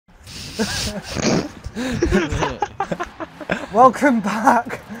Welcome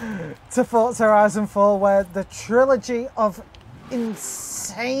back to Forza Horizon 4, where the trilogy of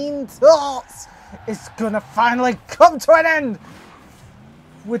insane thoughts is gonna finally come to an end.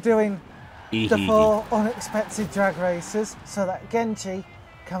 We're doing the 4 unexpected drag races so that Genji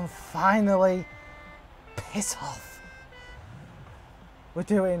can finally piss off. We're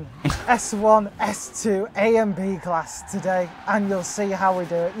doing S1, S2, A and B class today, and you'll see how we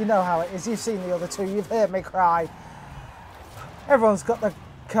do it. You know how it is. You've seen the other two. You've heard me cry. Everyone's got the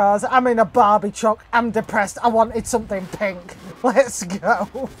cars. I'm in a Barbie truck. I'm depressed. I wanted something pink. Let's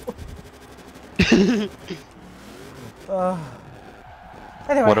go. Anyway,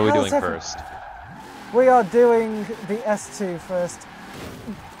 what are we doing first? We are doing the S2 first.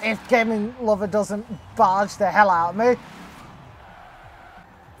 If Gaming Lover doesn't barge the hell out of me.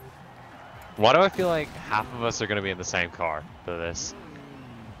 Why do I feel like half of us are going to be in the same car for this?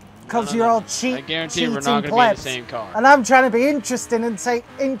 Because you're all cheap, I guarantee cheating we're not going to be in the same car. And I'm trying to be interesting and take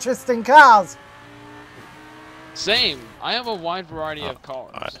interesting cars. Same. I have a wide variety of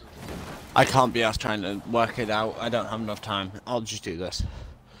cars. Right. I can't be asked trying to work it out. I don't have enough time. I'll just do this.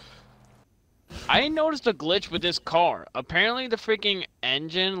 I noticed a glitch with this car. Apparently the freaking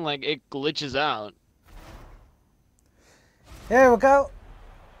engine, like, it glitches out. Here we go.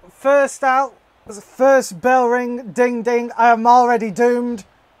 First out. First bell ring. Ding ding. I am already doomed.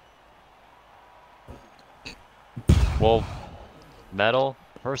 Well, Metal,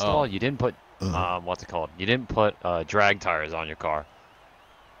 first of all, you didn't put, what's it called? You didn't put drag tires on your car.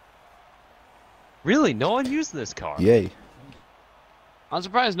 Really? No one used this car? Yay. I'm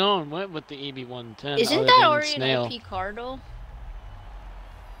surprised no one went with the EB110. Isn't that already an IP car though?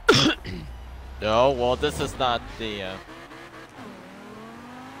 No, well this is not the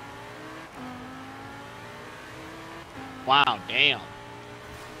Wow, damn.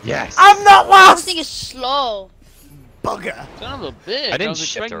 Yes. I'm not last! This thing is slow. Bugger! Son of a bitch. I didn't was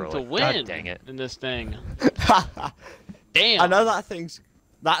shift expecting to early. win God dang it. in this thing. Damn. I know that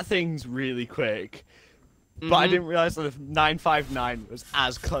thing's really quick, but I didn't realize that the 959 was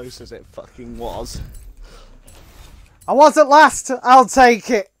as close as it fucking was. I wasn't last. I'll take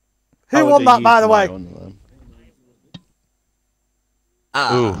it. Who won that, by the way?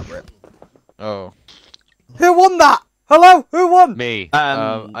 Rip. Oh. Who won that? Hello? Who won? Me.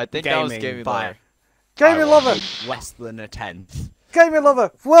 I think that was Gaming Lover. Gaming Lover. Less than a tenth. Gaming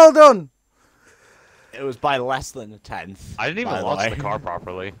Lover. Well done. It was by less than a tenth. I didn't even launch the car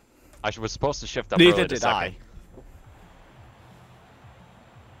properly. I was supposed to shift up Neither early to did second. I.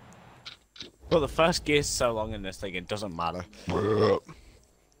 Well, the first gear's so long in this thing, it doesn't matter.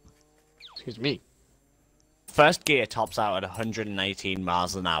 Excuse me. First gear tops out at 118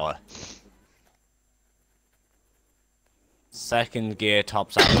 miles an hour. Second gear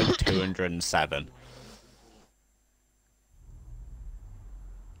tops out at 207.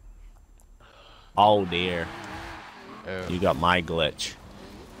 Oh dear. Oh. You got my glitch.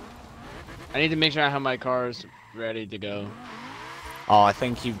 I need to make sure I have my cars ready to go. Oh, I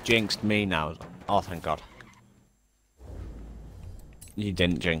think you've jinxed me now. Oh, thank God. You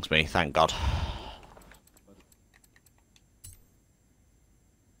didn't jinx me, thank God.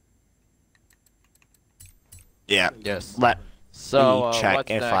 Yeah. Yes. Let So me check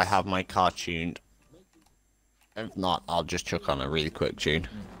what's if next? I have my car tuned. If not, I'll just chuck on a really quick tune.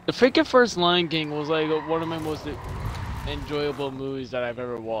 The freaking first Lion King was like one of my most enjoyable movies that I've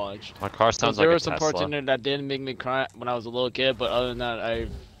ever watched. My car sounds There like were a some Tesla. parts in there that didn't make me cry when I was a little kid, but other than that, I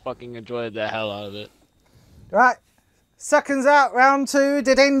fucking enjoyed the hell out of it. Right. Seconds out. Round 2.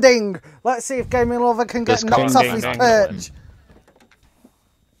 Ding ding. Let's see if Gaming Lover can get This car- knocked off Ding, his ding, perch.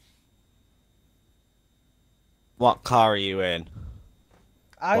 What car are you in?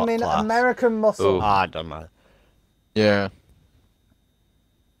 I'm What in class? American Muscle. Ooh. Ah, I don't know. Yeah.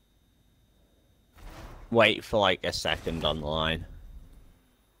 Wait for like a second on the line.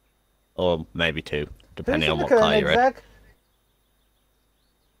 Or maybe 2, Who's depending in on the what car you're in. Koenigsegg?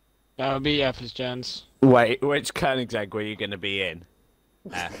 That would be F's Gens. Wait, which Koenigsegg were you going to be in?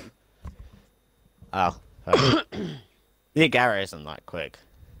 Oh. The Agara isn't that quick.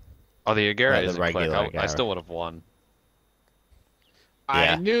 Oh, the Agera Like the isn't quick. regular I Agera. still would have won.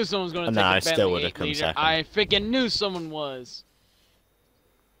 Yeah. I knew someone was going to No, take I a still Bentley would've 8 come liter. second. I freaking knew someone was.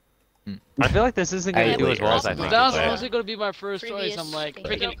 I feel like this isn't going to Hey, do as well as I wait, think. That was Yeah. honestly going to be my first choice. Previous I'm like, thing.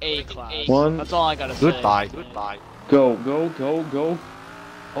 freaking A class. One. That's all I gotta say. Goodbye. Goodbye. Go, go, go, go.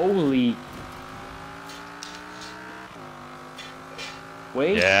 Holy.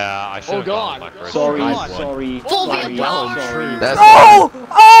 Wait. Yeah, I should Oh have gone God. with my first Sorry, God. sorry. Full sorry, Vietnam. sorry. That's Oh!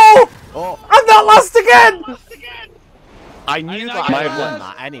 Oh! Oh. I'm not last again! I knew that I I got won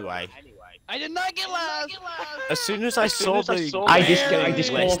last. that anyway. I did not get last. As soon as I saw the I list of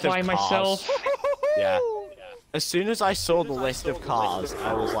disqualify cars- myself. Yeah. As soon as I saw the list of cars,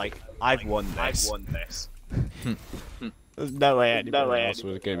 I was like, I've won this. There's no way anybody else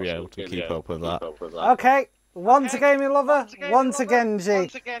was going to be able to keep up with that. Okay, one to Gaming Lover, one to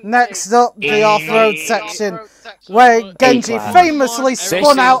Genji. Next up, the off-road section, where Genji A-class. famously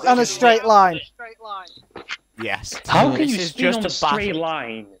spun out on a straight line. Yes. How can This you is spin just on a a straight battle.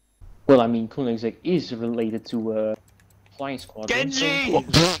 line? Well, I mean, Koenigsegg is related to Flying Squadron. Genji!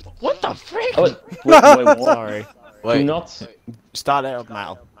 What the frick? Oh, wait, what? Sorry. Do Wait. not. Start it up,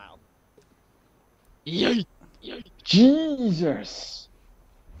 Metal. Yay! Jesus!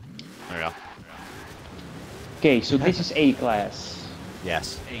 There we go. Okay, so this is A class.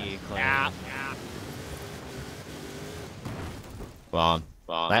 Yes. Yeah. Come on.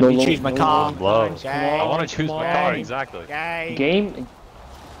 Let No, me no, choose my no, car. no, Whoa. come Okay. I want on, to choose come my car, on. exactly. Okay. Game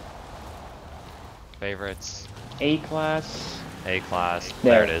Favorites. A class. A-class.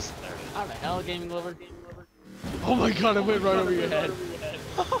 There. There it is. How the hell, Gaming Lover? Oh my god, I went right over your head.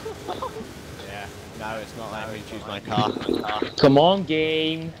 Yeah. No, it's not letting me choose my car. Come on,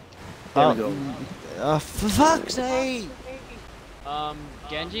 game. There we go. For fuck's sake!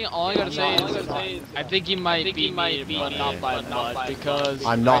 Genji, all I gotta say is, I think he might beat me, but not by much, because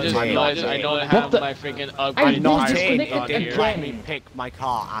I'm not I just in. realized I don't What have the- my freaking I'm upgraded not tires in. on It didn't here. let me pick my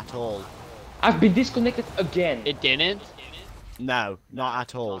car at all. I've been disconnected again. It didn't? No, not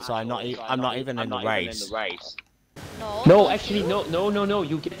at all. So I'm not even in the race. No. No, don't actually, you? no.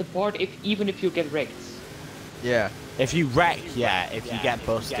 You get the part even if you get wrecked. Yeah. If you wreck, yeah. If you get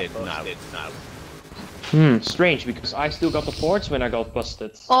busted, no. Strange, because I still got the parts when I got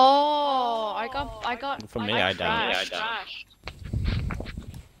busted. Oh, I got. For me, I don't. crashed.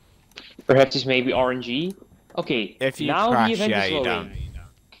 Perhaps it's maybe RNG. Okay, If you now crash, the event yeah, is you loading. don't.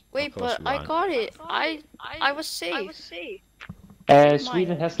 Wait, Of course but you I won't. got it. I was safe.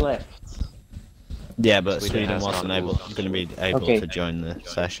 Sweden has left. Yeah, but Sweden Sweden has wasn't gone. going to be able Okay. to join the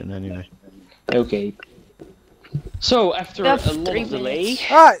session anyway. Okay. So after We a have lot 3 of delay, minutes.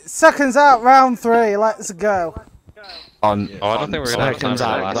 Alright, seconds out, round 3, let's go. On Oh, I don't think we're gonna have time seconds for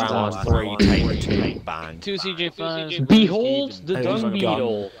the out, last round one. 3, take 2, bang. 2 CJ5s. behold the Oh, dung my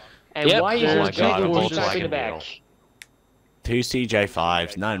beetle. And Yep. why is Oh there my a God, Jaguar a stuck in Volkswagen the back? beetle. 2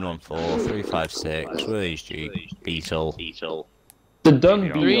 CJ5s, 914, 356, Willys Jeep, Beetle. The dung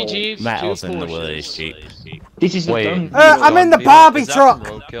 3 beetle. Jeeps, 2 Metals in the Porsches. Willys Jeep, This is the Wait. dung beetle. I'm in the Beetle? Barbie Is that truck.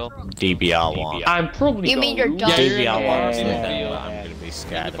 from Roadkill? DBR1. I'm probably You mean gonna you're lose. done? Yeah, you're in the DBR1's Barbie the mobile. thing that I'm going to be In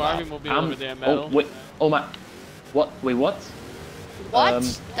scared the Barbie about. mobile over there, Oh Metal. wait. Oh my. What? Wait. What? What Um,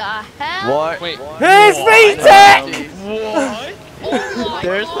 the hell? What? Wait. Here's VTech! What? Oh my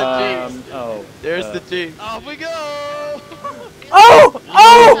There's the God. Jeep. Oh. There's the Jeep. Off we go! Oh!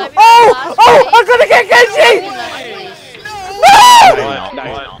 I'm gonna get Genji!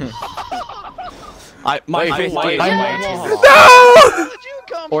 My Wait, fifth wait, gear is I'm way lost. too long. No! Where'd you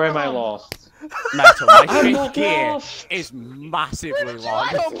come Or am from? I lost? Metal, my I'm fifth not gear lost. is massively long.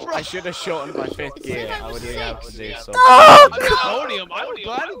 come from? I should have shortened my fifth gear. I would have been able to do something. Oh! I got podium. I was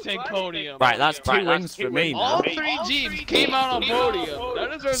glad to take podium. Right, that's 2 wins for me All now. 3 Jeeps came out on podium.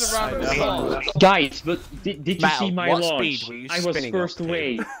 That deserves a round of applause. Guys, but did you Metal, see my what launch? speed were you I was spinning first up to?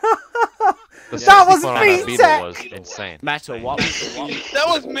 away. The That was 60 foot on that Beetle VTech. was insane. Metal, what That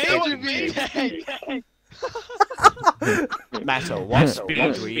was major VTech. Metal, what speed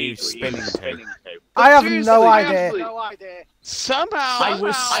were you spinning to? I have no idea. Somehow I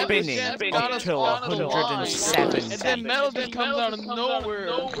was somehow spinning this gets up got us to on the line. 107 And then Metal just comes out of nowhere.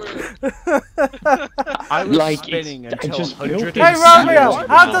 I was Like, spinning it's until just 107. Hey Romeo,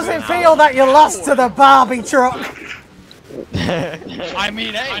 how does it feel that you lost to the Barbie truck? I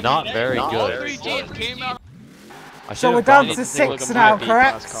mean, hey, Not very all good. 3 Jeeps came out. I So should've we're down gone- to Take a look 6 at now, my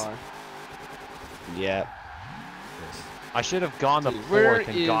B-Class correct? car. Yeah. I should have gone the Where fourth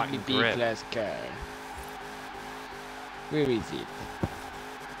and is gotten the grip. B-Class car? Where is it?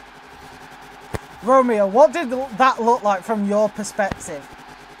 Romeo, what did that look like from your perspective?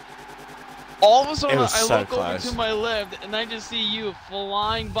 All of a sudden, It was I so look over close. to my left, and I just see you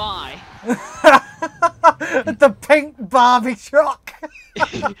flying by. The pink Barbie truck.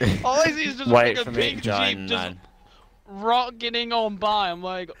 All I see is just Wait like for a me to pink join Jeep just then. rocketing on by. I'm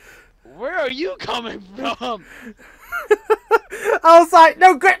like, where are you coming from? I was like,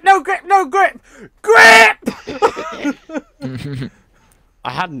 no grip, no grip, no grip! Grip! I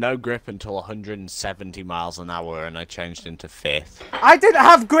had no grip until 170 miles an hour, and I changed into 5th. I didn't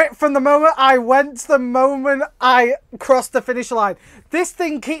have grip from the moment I went to the moment I crossed the finish line. This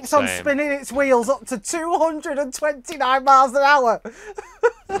thing keeps on Same. spinning its wheels up to 229 miles an hour.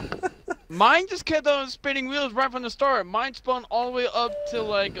 Mine just kept on spinning wheels right from the start. Mine spun all the way up to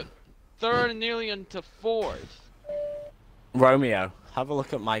like 3rd and nearly into 4th. Romeo, have a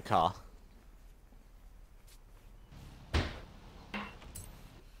look at my car.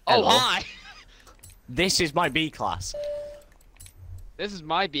 Oh, Hello. hi! This is my B class. This is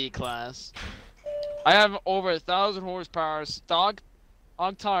my B class. I have over 1,000 horsepower, stock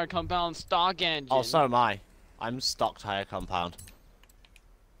tire compound, stock engine. Oh, so am I. I'm stock tire compound.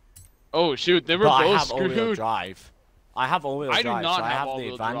 Oh shoot, they were But I both have all-wheel screwed. drive. I have all-wheel I do drive, not so I have have the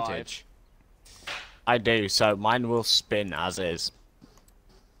all-wheel drive. advantage. I do, so mine will spin as is.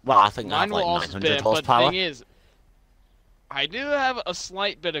 Well, I think I have Mine will like all 900 spin, but the horsepower. thing is, I do have a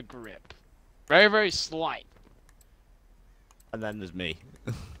slight bit of grip. Very, very slight. And then there's me.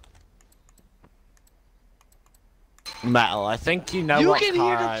 Metal, I think you know You what can car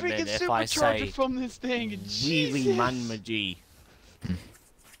hear the I'm in freaking if I supercharger say from this thing. Wheelie Jesus. Man Magie.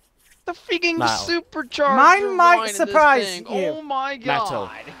 The freaking Metal. supercharger. Mine might whine in this surprise thing. you. Oh my Metal,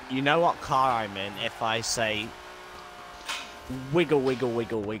 god. you know what car I'm in if I say wiggle, wiggle,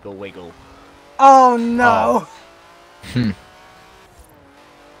 wiggle, wiggle, wiggle. Oh no.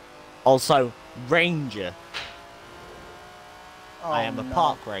 Also, Ranger. Oh, I am a no.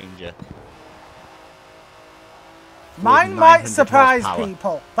 park ranger. Mine with might 900 surprise horsepower.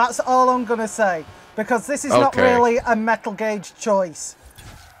 people. That's all I'm gonna say. Because this is not Okay. really a metal gauge choice.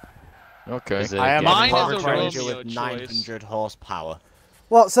 Okay. Is it I am getting a Mine is park a ranger Romeo with choice. 900 horsepower.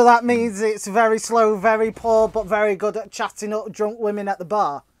 What, so that means it's very slow, very poor, but very good at chatting up drunk women at the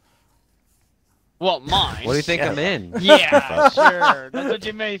bar? Well, mine. What do you think I'm in? Yeah, sure. That's what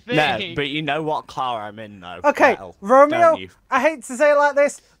you may think. No, but you know what car I'm in though. Okay, Metal, Romeo, don't you? I hate to say it like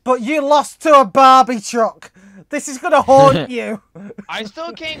this, but you lost to a Barbie truck. This is gonna haunt you. I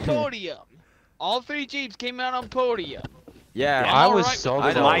still came podium. All 3 Jeeps came out on podium. Yeah, I'm I all was right so with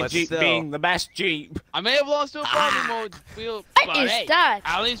I that. know, My but Jeep still. being the best Jeep. I may have lost to a party mode wheel, What but is hey, that?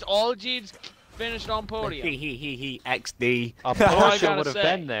 at least all Jeeps finished on podium. XD. A I Porsche gotta would have say.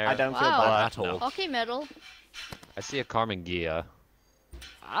 been there. I don't feel Wow. bad at all. Okay, metal. I see a Carmen Gia.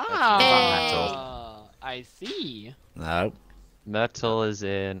 Ah, I see. No. Metal is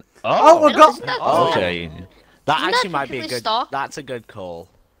in. Oh, we've Metal, got isn't that Okay. That Isn't actually that might be a technically good. stock? That's a good call.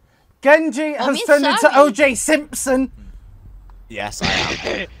 Genji Oh, has me and turned into Sammy. OJ Simpson. Yes, I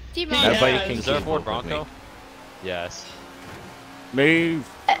am. Team Yeah. Nobody Yes. can Is there a keep Ford up with me. Bronco? Yes. Move.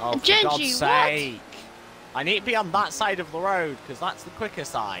 Oh, for Genji, God's what? sake. I need to be on that side of the road, because that's the quicker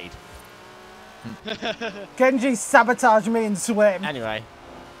side. Genji sabotaged me and swim. Anyway,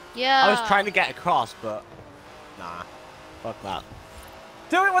 Yeah. I was trying to get across, but... Nah. Fuck that.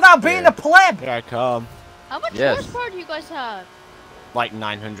 Do it without being Yeah. a pleb. Here I come. How much Yes. horsepower do you guys have? Like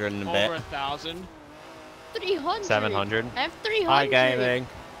 900 and a bit. Over 1,000. 300. 700. I have 300. Hi, Gaming.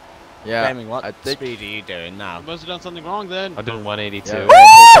 Yeah. Gaming, what I think. speed are you doing now? You must have done something wrong then. I'm doing 182. Yeah,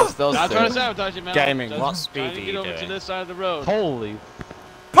 I think those Not trying to two. sabotage you, man. Gaming, Just what speed trying to are get you over to doing? this side of the road. Holy.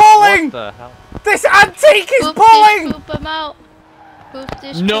 Pulling! What the hell? This antique is Poop pulling! this, poop 'em out. Poop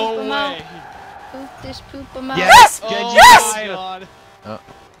this, No poop 'em way. out. Poop this, poop 'em out. Yes! Oh Yes! my god. Oh.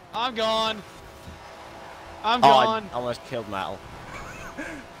 I'm gone. I'm Oh, gone. I almost killed Metal.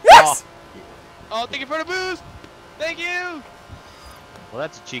 Yes! Oh, thank you for the boost. Thank you. Well,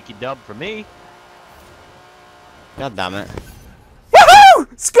 that's a cheeky dub for me. God damn it.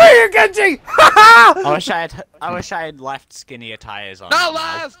 Woohoo! Screw you, Genji! Ha ha! I wish I had left skinnier tires on Not it.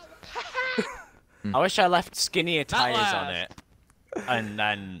 last. I wish I left skinnier tires on last. it. And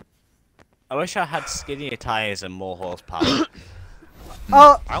then... I wish I had skinnier tires and more horsepower.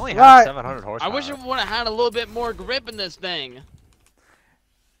 Oh, I only have right. 700 I horsepower. wish it would have had a little bit more grip in this thing.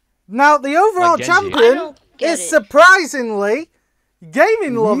 Now, the overall Like Genji. I champion don't get is it. surprisingly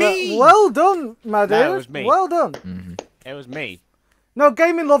Gaming Lover. Me. Well done, my dude. No, it was me. Well done. It was me. No,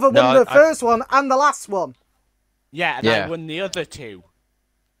 Gaming Lover won No, the first one and the last one. Yeah, and Yeah. I won the other two.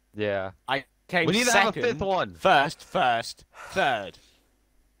 Yeah. I came We need to second. have a fifth one. First, third.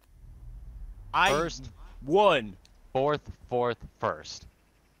 I First, won. fourth, first.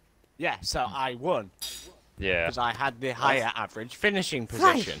 Yeah, so I won. Yeah. Because I had the higher average finishing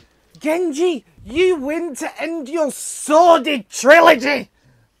Right. position. Genji, you win to end your sordid trilogy.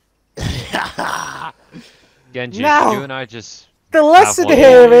 Genji, Now- you and I just... The lesson one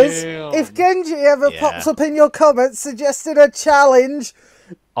here more. is, if Genji ever Yeah. pops up in your comments suggesting a challenge,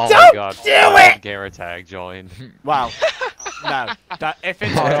 Oh Don't my god. do it! Gamer tag join. Well, No, if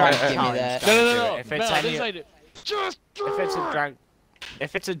it's a Oh, drag give me challenge, that. don't No, do no, it. no. If it's No, any, this ain't it. Just if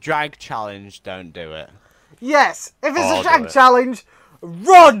it's a drag challenge, don't do it. Yes, if it's I'll a do drag it. challenge,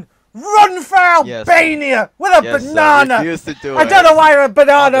 run! Run for Albania with a Yes, banana! refuse to do I it. don't know why you're a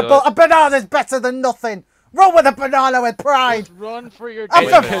banana, I'll do but it. a banana's better than nothing. Run with a banana with pride. just run for your I'm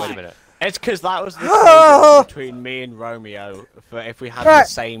Wait a for- minute, wait a minute. It's because that was the trade between me and Romeo for if we had Right. the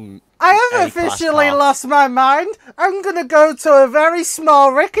same. I have A-class officially car. lost my mind. I'm gonna go to a very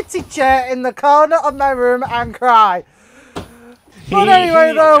small rickety chair in the corner of my room and cry. But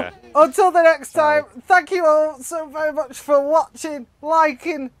anyway, though, Okay. until the next time, thank you all so very much for watching,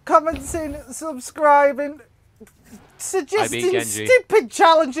 liking, commenting, subscribing, suggesting Genji. stupid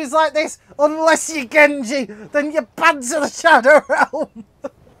challenges like this. Unless you're Genji, then you're banned to the Shadow Realm.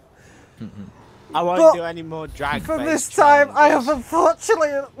 I won't But do any more drag. For this time, I have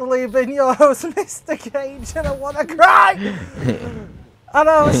unfortunately been your host, Mr. Cage, and I want to cry. And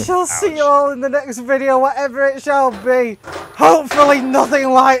I shall see you all in the next video, whatever it shall be. Hopefully nothing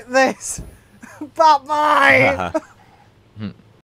like this. Bye-bye.